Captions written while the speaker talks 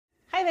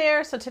Hi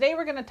there. So today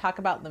we're going to talk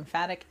about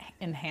lymphatic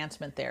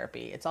enhancement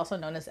therapy. It's also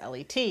known as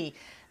LET.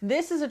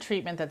 This is a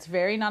treatment that's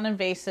very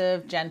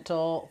non-invasive,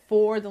 gentle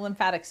for the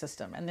lymphatic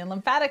system. And the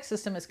lymphatic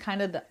system is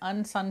kind of the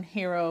unsung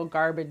hero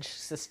garbage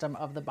system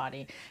of the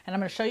body. And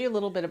I'm going to show you a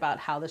little bit about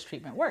how this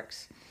treatment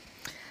works.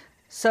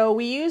 So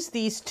we use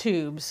these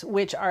tubes,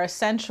 which are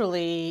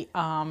essentially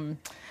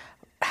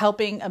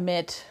helping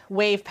emit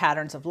wave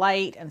patterns of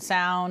light and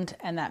sound,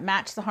 and that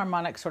match the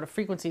harmonic sort of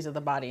frequencies of the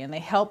body, and they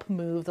help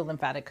move the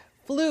lymphatic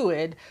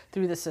fluid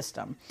through the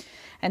system.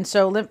 And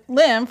so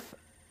lymph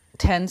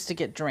tends to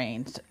get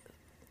drained,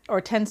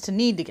 or tends to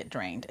need to get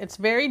drained. It's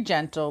very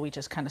gentle. We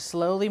just kind of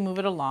slowly move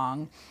it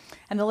along.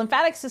 And the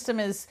lymphatic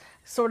system is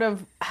sort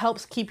of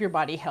helps keep your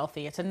body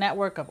healthy. It's a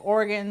network of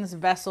organs,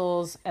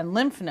 vessels, and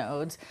lymph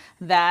nodes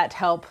that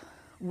help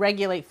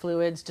regulate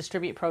fluids,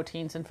 distribute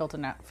proteins, and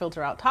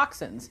filter out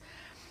toxins.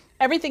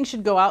 Everything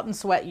should go out in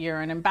sweat,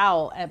 urine, and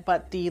bowel,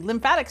 but the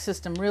lymphatic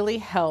system really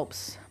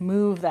helps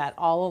move that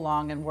all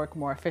along and work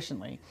more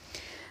efficiently.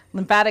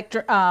 Lymphatic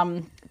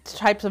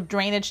types of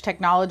drainage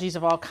technologies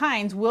of all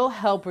kinds will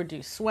help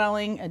reduce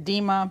swelling,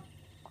 edema,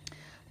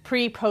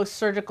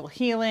 post-surgical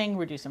healing,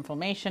 reduce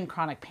inflammation,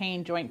 chronic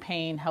pain, joint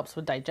pain, helps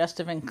with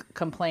digestive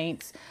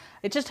complaints.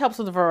 It just helps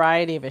with a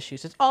variety of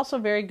issues. It's also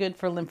very good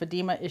for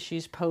lymphedema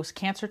issues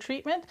post-cancer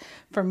treatment,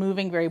 for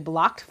moving very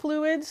blocked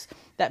fluids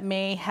that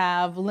may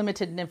have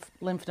limited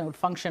lymph node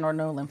function or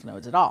no lymph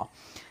nodes at all.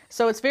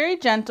 So it's very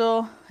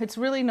gentle. It's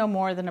really no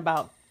more than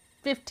about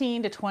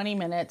 15 to 20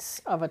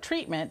 minutes of a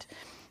treatment.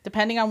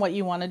 Depending on what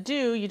you want to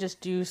do, you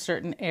just do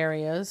certain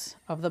areas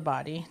of the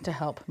body to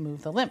help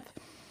move the lymph.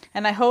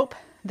 And I hope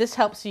this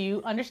helps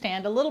you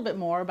understand a little bit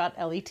more about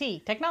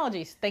LET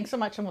technologies. Thanks so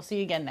much, and we'll see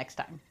you again next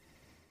time.